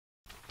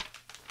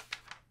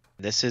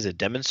This is a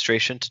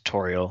demonstration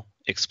tutorial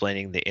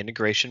explaining the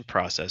integration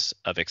process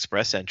of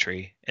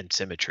XPressEntry and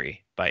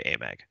Symmetry by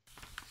AMAG.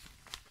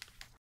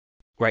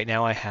 Right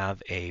now I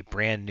have a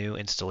brand new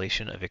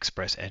installation of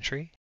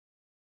XPressEntry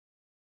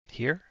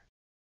here,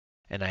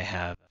 and I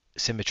have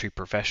Symmetry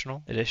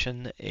Professional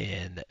Edition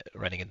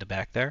running in the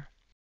back there.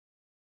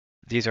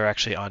 These are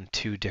actually on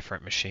two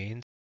different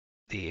machines.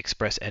 The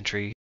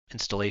XPressEntry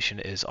installation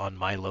is on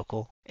my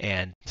local,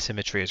 and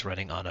Symmetry is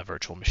running on a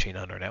virtual machine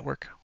on our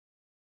network.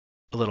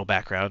 A little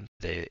background,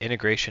 the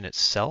integration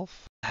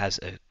itself has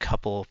a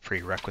couple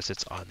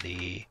prerequisites on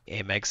the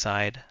AMAG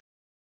side.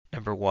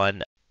 Number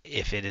one,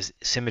 if it is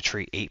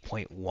Symmetry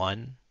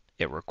 8.1,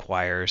 it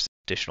requires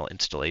additional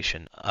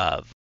installation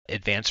of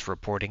Advanced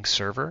Reporting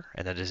Server,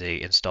 and that is a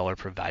installer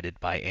provided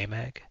by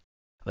AMAG.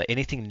 But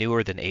anything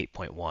newer than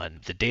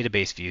 8.1, the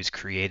database views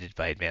created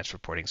by Advanced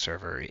Reporting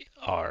Server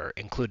are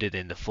included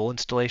in the full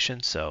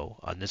installation. So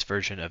on this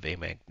version of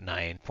AMAG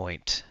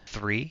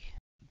 9.3,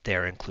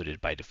 they're included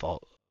by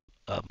default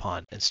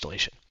upon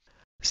installation.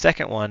 The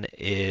second one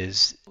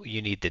is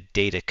you need the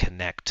Data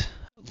Connect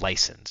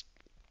license,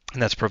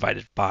 and that's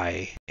provided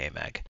by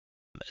AMAG.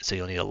 So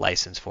you'll need a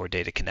license for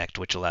Data Connect,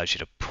 which allows you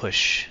to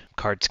push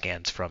card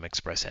scans from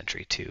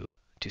XPressEntry to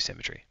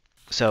Symmetry.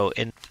 So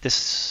in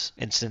this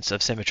instance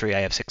of Symmetry,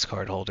 I have 6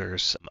 card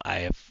holders.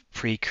 I have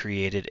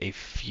pre-created a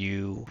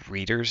few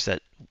readers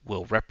that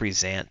will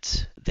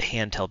represent the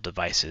handheld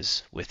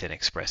devices within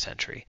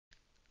XPressEntry.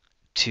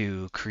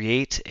 To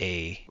create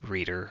a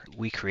reader,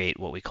 we create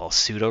what we call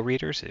pseudo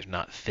readers. They're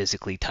not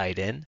physically tied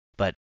in,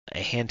 but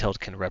a handheld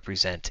can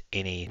represent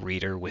any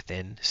reader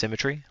within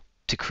Symmetry.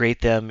 To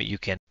create them, you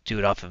can do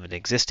it off of an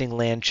existing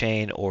LAN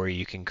chain, or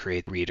you can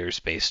create readers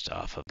based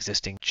off of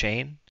existing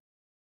chain.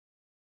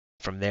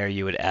 From there,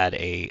 you would add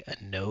a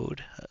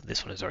node.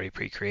 This one is already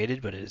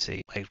pre-created, but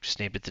I just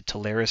named it the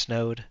Teleris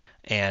node.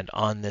 And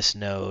on this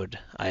node,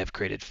 I have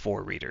created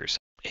 4 readers.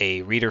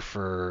 A reader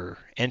for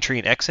entry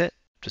and exit,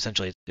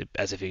 essentially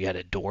as if you had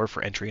a door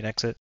for entry and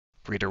exit.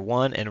 Reader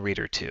 1 and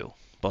Reader 2.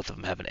 Both of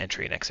them have an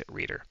entry and exit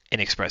reader.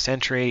 In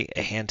XPressEntry,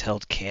 a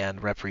handheld can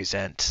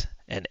represent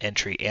an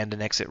entry and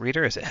an exit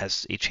reader,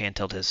 as each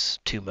handheld has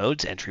 2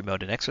 modes, entry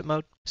mode and exit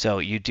mode. So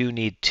you do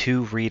need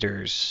 2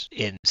 readers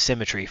in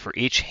Symmetry for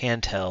each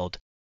handheld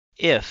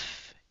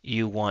if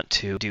you want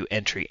to do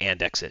entry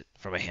and exit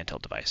from a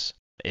handheld device.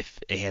 If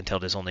a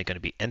handheld is only going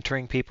to be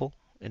entering people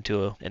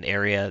into an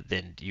area,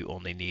 then you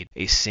only need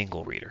a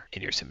single reader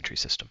in your Symmetry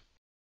system.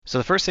 So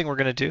the first thing we're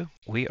going to do,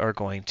 we are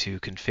going to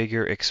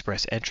configure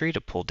XPressEntry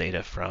to pull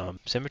data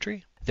from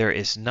Symmetry. There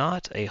is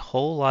not a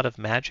whole lot of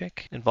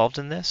magic involved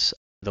in this.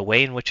 The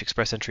way in which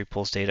XPressEntry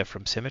pulls data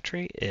from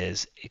Symmetry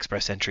is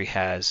XPressEntry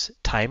has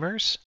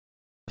timers.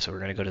 So we're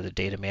going to go to the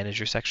Data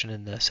Manager section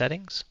in the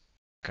settings.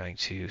 We're going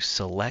to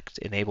select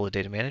Enable the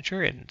Data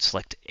Manager and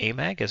select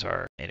AMAG as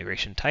our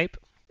integration type.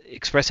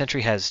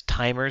 XPressEntry has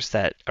timers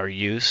that are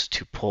used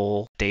to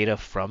pull data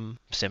from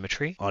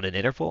Symmetry on an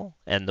interval,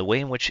 and the way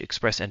in which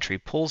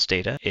XPressEntry pulls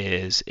data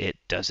is it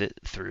does it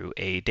through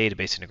a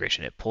database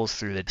integration. It pulls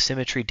through the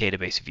Symmetry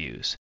database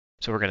views.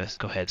 So we're going to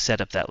go ahead and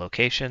set up that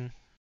location.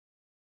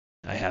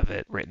 I have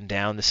it written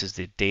down. This is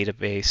the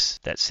database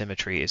that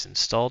Symmetry is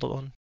installed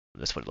on.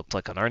 That's what it looks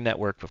like on our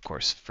network. Of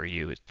course, for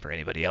you, for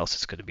anybody else,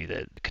 it's going to be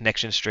the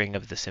connection string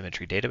of the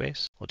Symmetry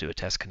database. We'll do a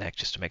test connect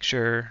just to make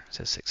sure. It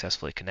says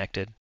successfully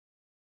connected.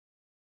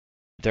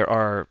 There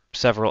are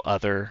several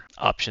other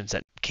options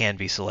that can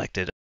be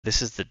selected.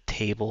 This is the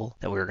table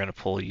that we're going to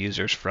pull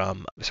users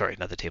from. Sorry,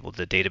 not the table,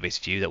 the database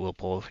view that will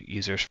pull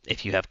users.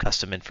 If you have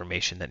custom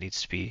information that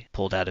needs to be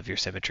pulled out of your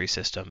Symmetry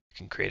system, you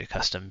can create a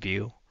custom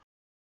view.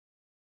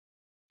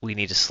 We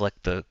need to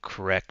select the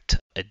correct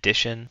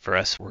edition. For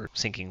us, we're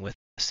syncing with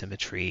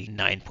Symmetry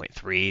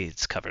 9.3.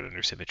 It's covered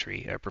under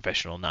Symmetry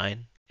Professional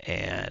 9.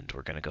 And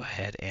we're going to go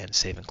ahead and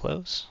save and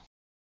close.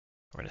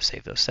 We're going to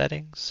save those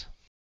settings.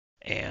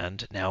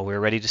 And now we're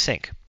ready to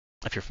sync.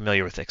 If you're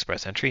familiar with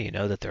XPressEntry, you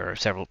know that there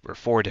are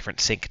 4 different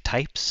sync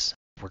types.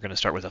 We're going to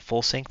start with a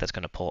full sync that's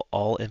going to pull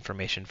all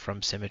information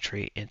from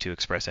Symmetry into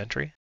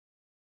XPressEntry.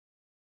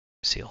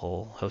 See a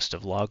whole host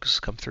of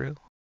logs come through.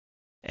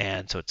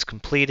 And so it's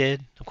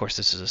completed. Of course,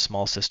 this is a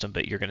small system,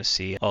 but you're going to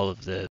see all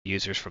of the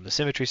users from the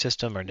Symmetry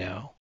system are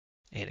now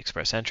in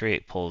XPressEntry.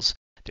 It pulls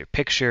their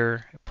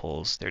picture, it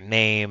pulls their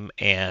name,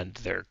 and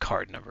their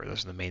card number.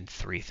 Those are the main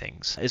 3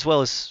 things, as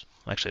well as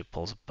actually it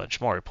pulls a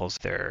bunch more. It pulls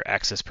their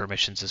access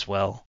permissions as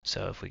well.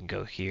 So if we can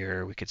go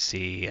here, we could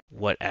see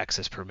what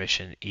access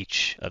permission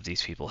each of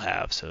these people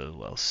have. So,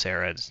 well,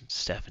 Sarah and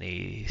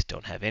Stephanie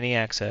don't have any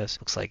access.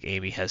 Looks like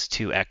Amy has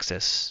 2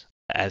 access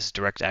as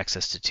direct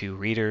access to 2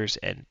 readers,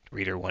 and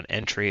reader 1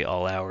 entry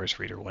all hours,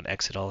 reader 1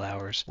 exit all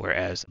hours,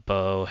 whereas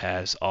Bo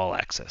has all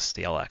access,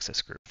 the all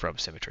access group from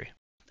Symmetry.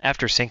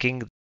 After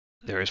syncing,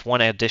 there is one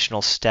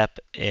additional step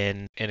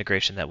in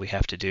integration that we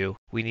have to do.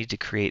 We need to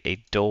create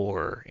a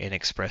door in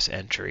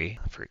XPressEntry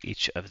for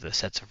each of the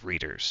sets of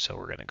readers. So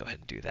we're going to go ahead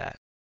and do that.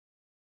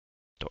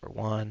 Door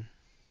 1.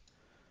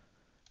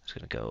 It's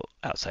going to go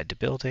outside the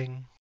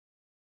building.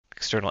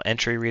 external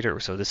entry reader.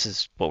 So this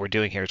is what we're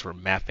doing here is we're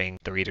mapping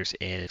the readers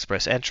in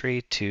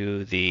XPressEntry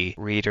to the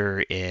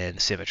reader in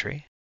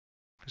Symmetry.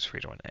 Just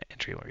reader 1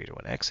 entry, reader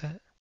 1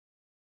 exit.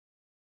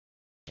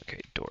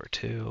 Okay, door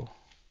 2.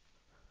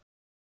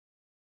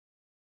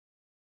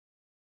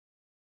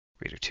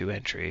 Reader 2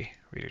 entry,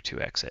 reader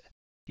 2 exit.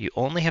 You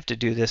only have to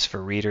do this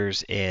for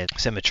readers in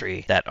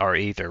Symmetry that are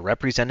either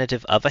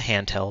representative of a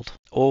handheld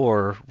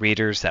or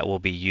readers that will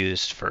be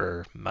used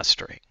for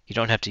mustering. You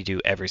don't have to do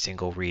every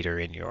single reader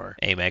in your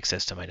AMAG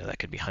system. I know that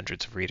could be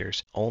hundreds of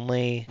readers.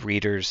 Only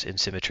readers in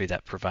Symmetry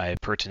that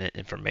provide pertinent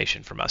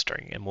information for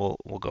mustering, and we'll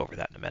go over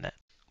that in a minute.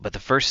 But the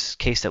first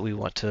case that we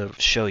want to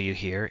show you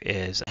here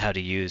is how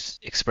to use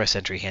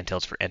XPressEntry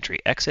handhelds for entry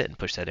exit and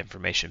push that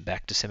information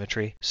back to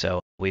Symmetry.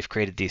 So we've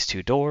created these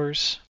two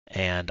doors,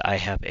 and I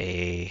have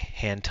a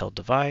handheld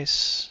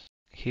device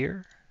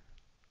here.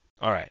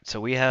 All right,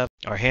 so we have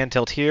our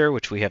handheld here,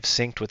 which we have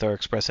synced with our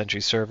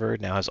XPressEntry server.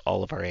 Now has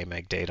all of our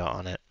AMAG data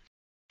on it.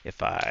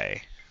 If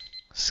I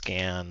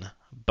scan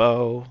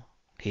Bo,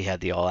 he had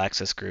the all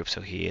access group,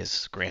 so he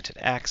is granted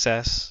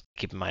access.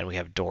 Keep in mind we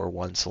have door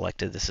 1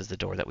 selected. This is the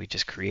door that we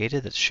just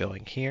created that's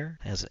showing here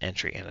as an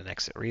entry and an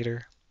exit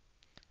reader.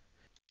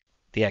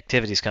 The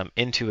activities come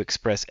into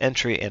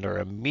XPressEntry and are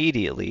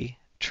immediately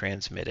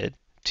transmitted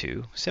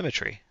to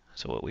Symmetry.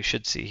 So what we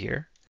should see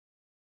here,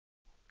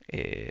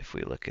 if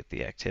we look at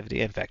the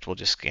activity, in fact, we'll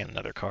just scan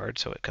another card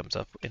so it comes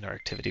up in our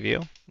activity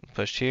view.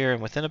 Pushed here,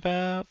 and within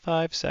about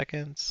 5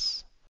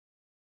 seconds,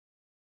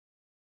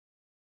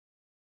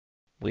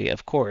 we,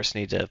 of course,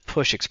 need to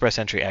push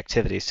XPressEntry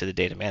activities to the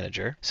data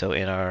manager. So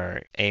in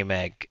our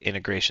AMAG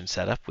integration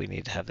setup, we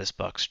need to have this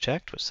box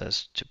checked, which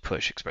says to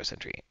push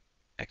XPressEntry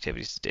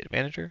activities to data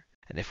manager.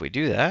 And if we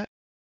do that,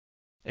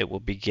 it will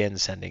begin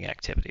sending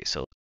activities.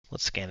 So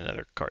let's scan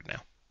another card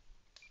now.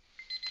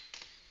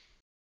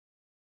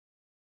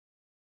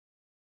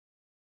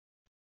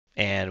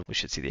 And we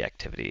should see the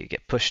activity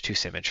get pushed to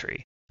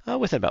Symmetry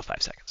within about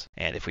 5 seconds.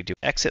 And if we do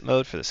exit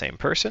mode for the same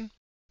person,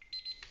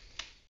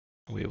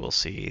 we will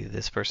see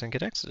this person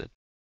get exited.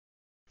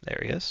 There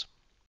he is.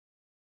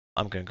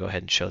 I'm going to go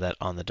ahead and show that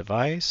on the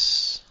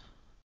device.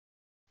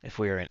 If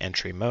we are in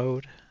entry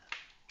mode,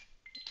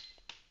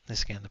 I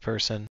scan the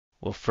person.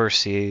 We'll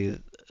first see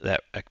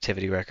that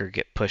activity record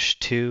get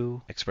pushed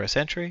to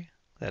XPressEntry.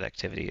 That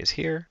activity is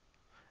here.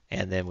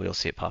 And then we'll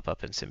see it pop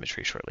up in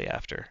Symmetry shortly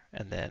after.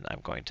 And then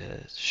I'm going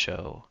to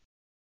show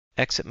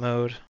exit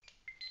mode.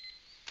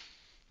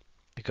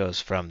 It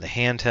goes from the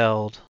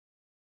handheld,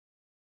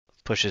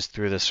 pushes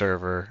through the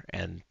server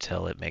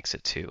until it makes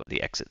it to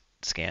the exit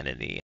scan in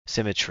the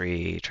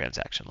Symmetry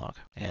transaction log.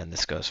 And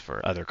this goes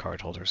for other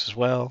card holders as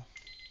well.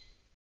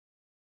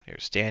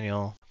 Here's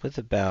Daniel. With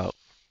about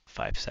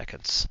 5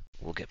 seconds,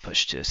 we'll get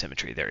pushed to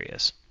Symmetry. There he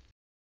is.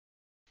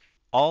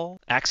 All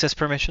access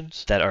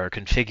permissions that are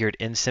configured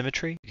in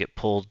Symmetry get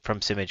pulled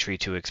from Symmetry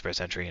to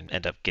XPressEntry and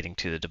end up getting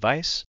to the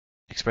device.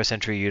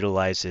 XPressEntry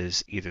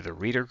utilizes either the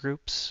reader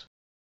groups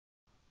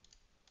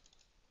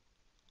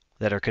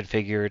that are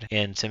configured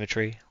in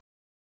Symmetry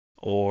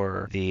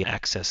or the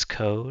access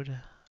code,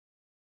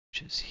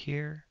 which is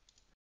here,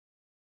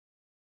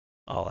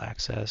 all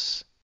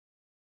access,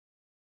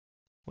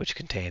 which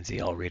contains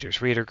the all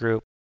readers reader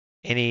group.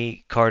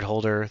 Any card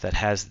holder that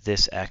has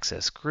this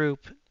access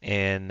group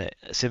in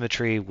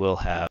Symmetry will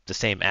have the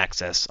same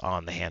access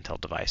on the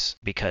handheld device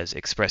because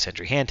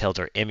XPressEntry handhelds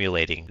are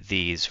emulating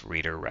these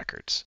reader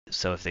records.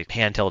 So if the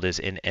handheld is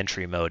in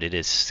entry mode, it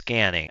is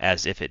scanning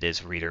as if it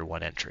is reader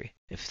 1 entry.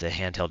 If the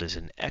handheld is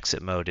in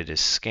exit mode, it is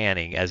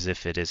scanning as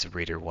if it is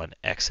reader 1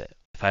 exit.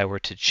 If I were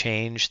to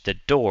change the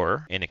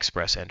door in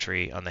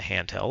XPressEntry on the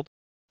handheld,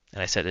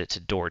 and I set it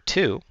to door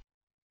 2,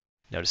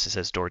 notice it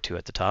says door 2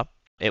 at the top,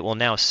 it will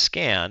now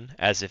scan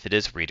as if it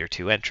is reader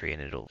 2 entry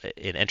and it'll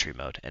in entry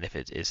mode. And if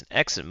it is in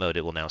exit mode,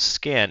 it will now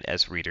scan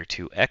as reader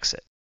 2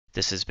 exit.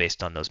 This is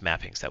based on those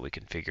mappings that we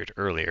configured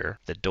earlier.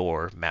 The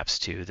door maps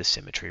to the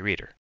Symmetry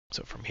reader.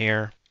 So from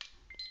here,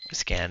 we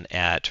scan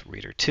at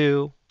reader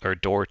 2 or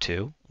door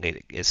 2.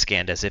 It is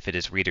scanned as if it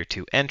is reader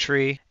 2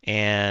 entry.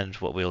 And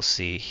what we'll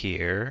see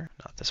here,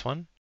 not this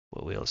one,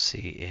 what we'll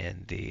see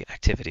in the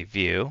activity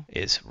view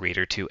is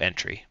reader 2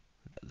 entry.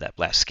 That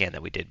last scan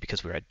that we did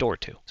because we were at door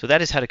 2. So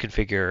that is how to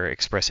configure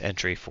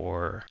XPressEntry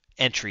for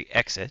entry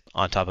exit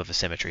on top of a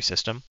Symmetry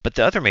system. But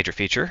the other major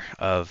feature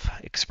of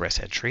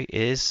XPressEntry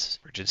is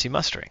emergency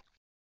mustering.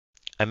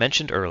 I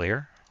mentioned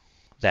earlier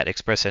that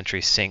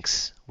XPressEntry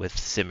syncs with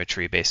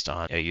Symmetry based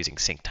on using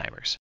sync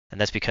timers. And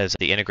that's because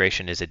the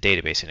integration is a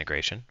database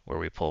integration where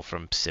we pull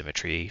from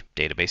Symmetry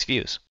database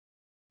views.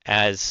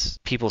 As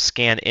people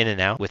scan in and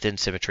out within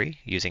Symmetry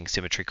using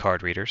Symmetry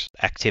card readers,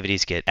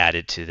 activities get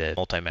added to the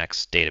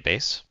Multimax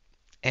database,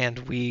 and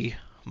we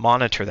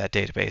monitor that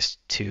database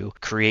to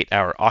create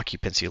our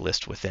occupancy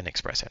list within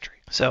XPressEntry.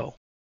 So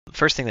the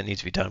first thing that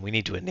needs to be done, we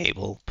need to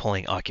enable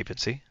pulling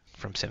occupancy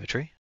from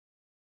Symmetry,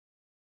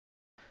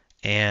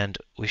 and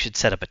we should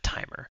set up a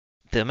timer.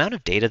 The amount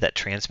of data that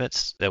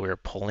transmits that we're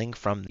pulling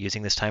from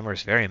using this timer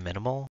is very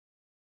minimal.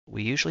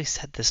 We usually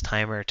set this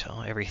timer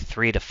to every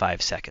 3 to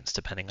 5 seconds,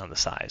 depending on the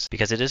size,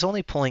 because it is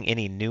only pulling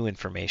any new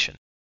information.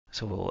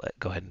 So we'll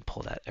go ahead and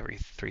pull that every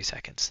 3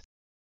 seconds.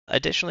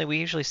 Additionally, we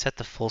usually set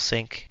the full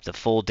sync, the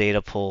full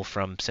data pull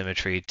from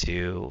Symmetry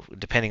to,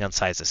 depending on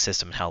size of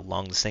system and how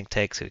long the sync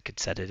takes, we could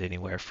set it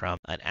anywhere from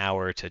an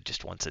hour to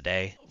just once a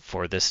day.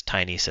 For this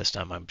tiny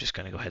system, I'm just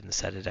going to go ahead and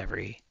set it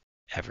every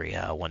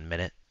 1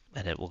 minute,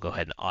 and it will go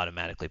ahead and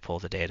automatically pull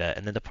the data.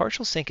 And then the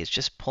partial sync is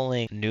just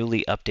pulling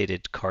newly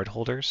updated card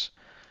holders.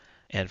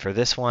 And for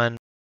this one,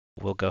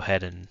 we'll go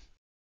ahead and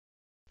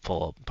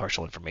pull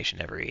partial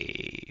information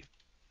every,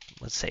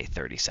 let's say,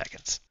 30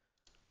 seconds.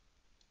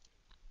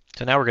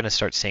 So now we're going to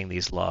start seeing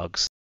these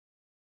logs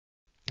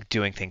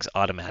doing things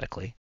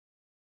automatically.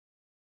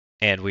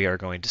 And we are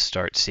going to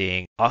start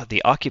seeing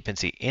the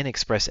occupancy in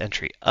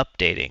XPressEntry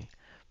updating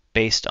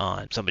based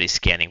on somebody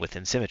scanning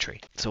within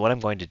Symmetry. So what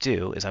I'm going to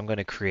do is I'm going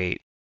to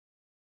create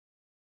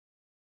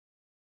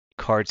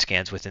card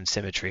scans within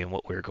Symmetry, and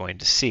what we're going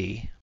to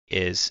see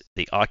is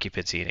the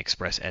occupancy in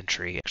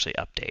XPressEntry actually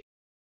update.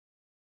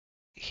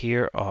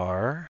 Here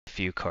are a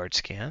few card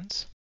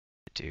scans.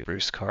 Do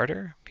Bruce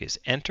Carter, he is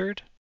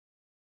entered.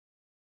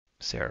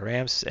 Sarah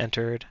Rams is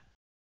entered.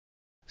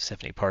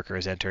 Stephanie Parker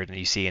is entered, and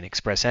you see in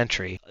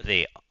XPressEntry,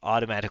 they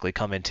automatically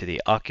come into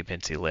the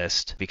occupancy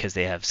list because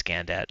they have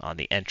scanned on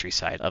the entry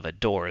side of a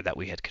door that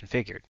we had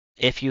configured.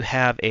 If you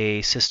have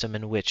a system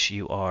in which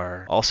you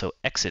are also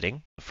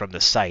exiting from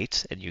the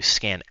site and you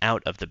scan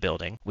out of the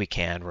building, we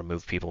can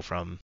remove people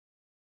from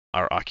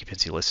our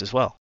occupancy list as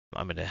well.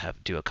 I'm going to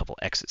do a couple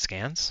exit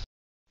scans.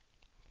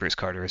 Bruce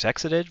Carter is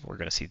exited. We're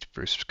going to see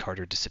Bruce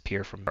Carter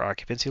disappear from our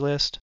occupancy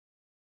list.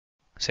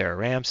 Sarah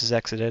Rams is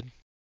exited.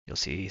 You'll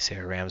see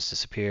Sarah Rams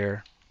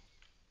disappear.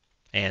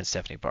 And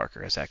Stephanie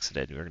Parker has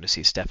exited. We're going to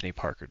see Stephanie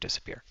Parker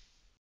disappear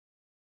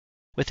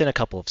within a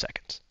couple of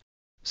seconds.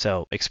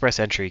 So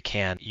XPressEntry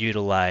can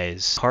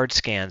utilize card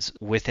scans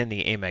within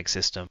the AMAG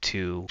system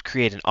to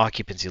create an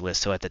occupancy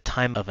list. So at the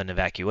time of an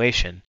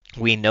evacuation,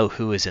 we know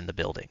who is in the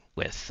building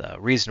with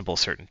reasonable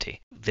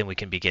certainty. Then we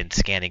can begin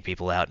scanning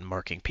people out and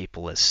marking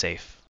people as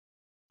safe.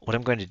 What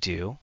I'm going to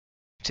do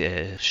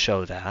to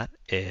show that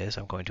is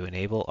I'm going to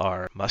enable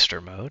our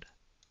muster mode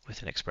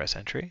within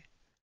XPressEntry.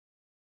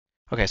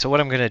 Okay, so what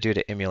I'm going to do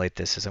to emulate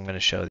this is I'm going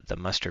to show the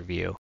muster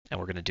view, and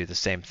we're going to do the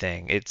same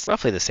thing. It's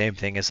roughly the same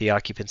thing as the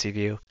occupancy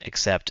view,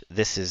 except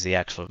this is the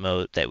actual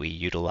mode that we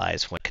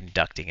utilize when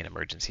conducting an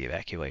emergency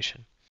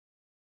evacuation.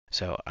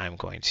 So I'm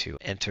going to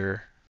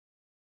enter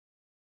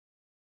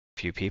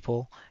a few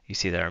people. You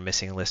see that our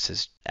missing list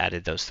has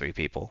added those 3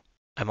 people.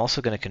 I'm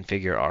also going to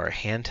configure our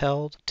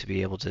handheld to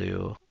be able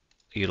to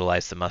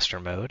utilize the muster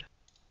mode.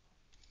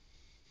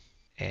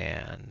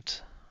 And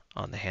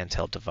on the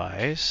handheld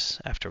device,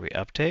 after we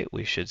update,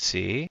 we should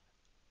see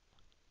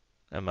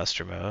a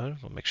muster mode.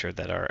 We'll make sure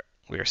that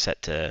we are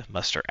set to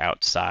muster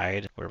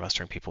outside. We're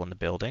mustering people in the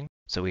building.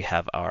 So we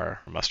have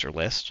our muster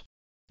list.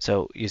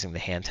 So using the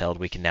handheld,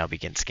 we can now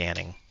begin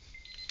scanning.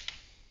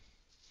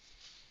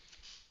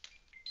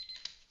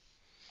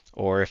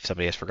 Or if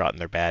somebody has forgotten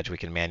their badge, we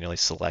can manually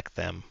select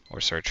them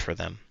or search for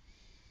them.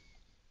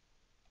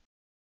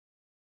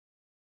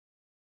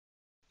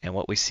 And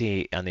what we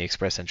see on the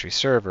XPressEntry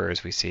server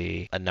is we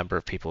see a number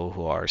of people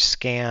who are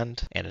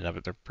scanned and a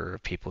number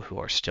of people who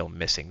are still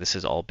missing. This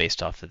is all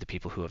based off of the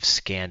people who have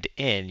scanned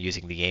in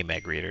using the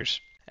AMAG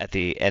readers. At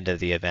the end of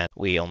the event,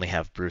 we only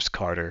have Bruce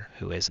Carter,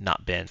 who has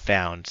not been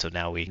found, so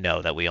now we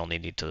know that we only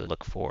need to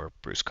look for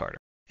Bruce Carter.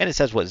 And it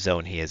says what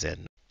zone he is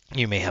in.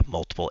 You may have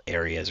multiple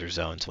areas or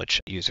zones which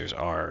users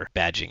are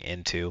badging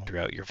into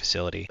throughout your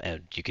facility,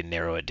 and you can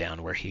narrow it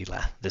down where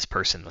this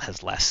person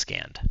has last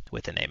scanned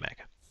within AMAG.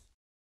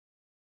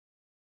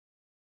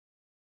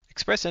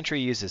 XPressEntry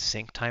uses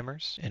sync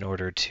timers in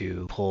order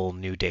to pull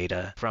new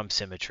data from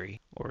Symmetry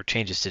or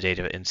changes to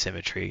data in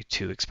Symmetry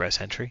to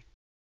XPressEntry.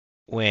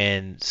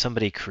 When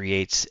somebody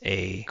creates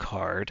a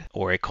card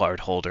or a card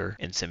holder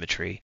in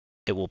Symmetry,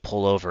 it will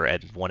pull over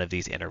at one of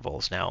these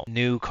intervals. Now,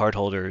 new card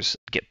holders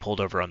get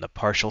pulled over on the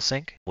partial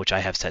sync, which I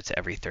have set to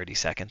every 30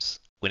 seconds.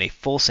 When a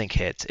full sync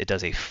hits, it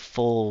does a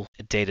full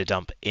data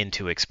dump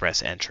into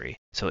XPressEntry.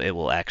 So it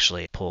will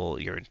actually pull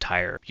your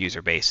entire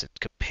user base and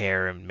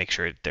compare and make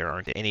sure there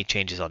aren't any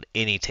changes on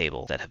any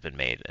table that have been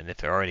made. And if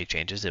there are any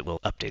changes, it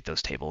will update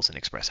those tables in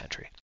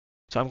XPressEntry.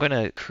 So I'm going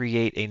to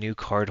create a new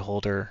card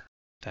holder.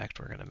 In fact,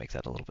 we're going to make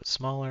that a little bit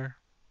smaller.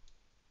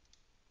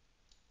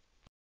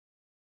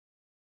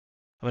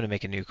 I'm going to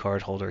make a new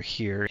card holder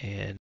here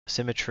in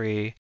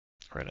Symmetry.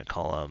 We're going to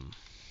call him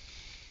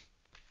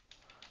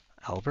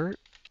Albert.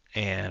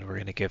 And we're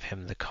going to give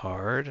him the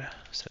card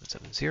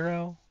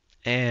 770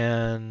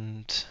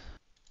 and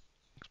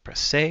press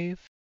save.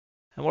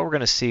 And what we're going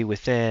to see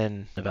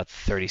within about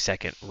the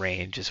 30-second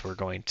range is we're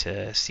going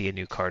to see a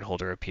new card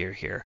holder appear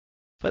here.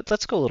 But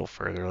let's go a little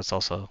further. Let's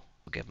also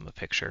give him a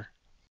picture.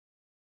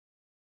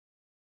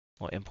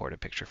 We'll import a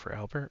picture for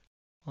Albert.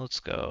 Let's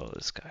go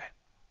this guy.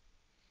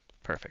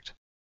 Perfect.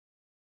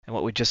 And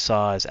what we just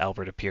saw is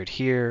Albert appeared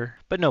here,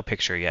 but no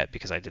picture yet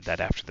because I did that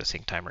after the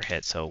sync timer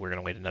hit. So we're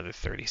going to wait another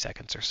 30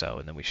 seconds or so,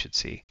 and then we should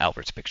see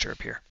Albert's picture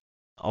appear.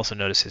 Also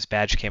notice his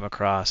badge came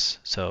across,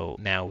 so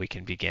now we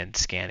can begin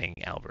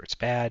scanning Albert's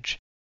badge.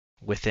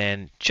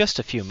 Within just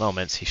a few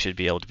moments, he should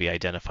be able to be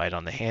identified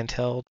on the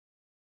handheld.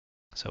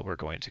 So we're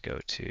going to go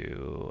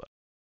to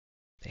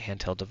the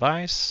handheld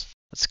device.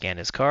 Let's scan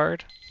his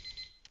card.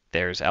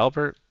 There's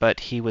Albert, but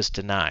he was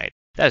denied.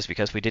 That is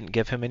because we didn't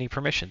give him any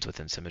permissions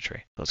within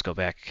Symmetry. Let's go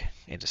back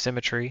into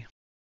Symmetry.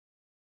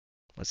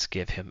 Let's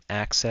give him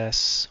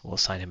access. We'll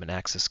assign him an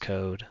access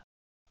code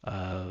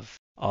of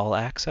all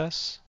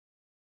access.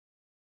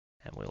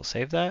 And we'll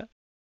save that.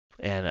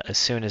 And as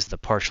soon as the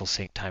partial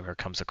sync timer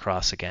comes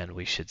across again,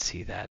 we should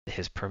see that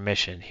his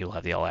permission, he will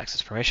have the all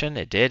access permission.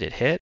 It did, it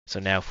hit. So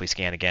now if we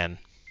scan again,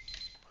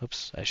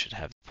 oops, I should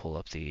have pull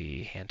up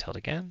the handheld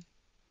again.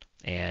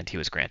 And he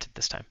was granted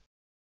this time.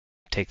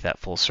 Take that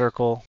full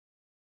circle.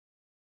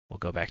 We'll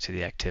go back to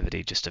the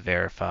activity just to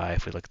verify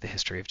if we look at the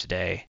history of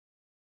today.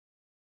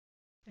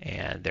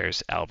 And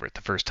there's Albert.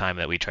 The first time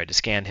that we tried to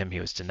scan him, he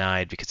was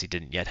denied because he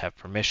didn't yet have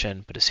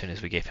permission. But as soon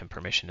as we gave him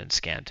permission and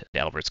scanned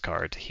Albert's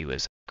card, he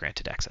was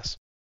granted access.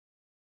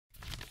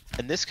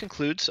 And this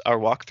concludes our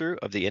walkthrough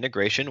of the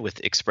integration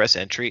with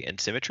XPressEntry and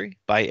Symmetry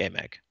by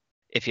AMAG.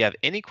 If you have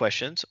any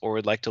questions or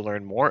would like to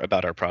learn more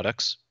about our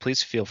products,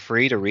 please feel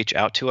free to reach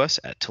out to us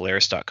at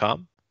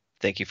Teleris.com.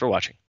 Thank you for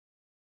watching.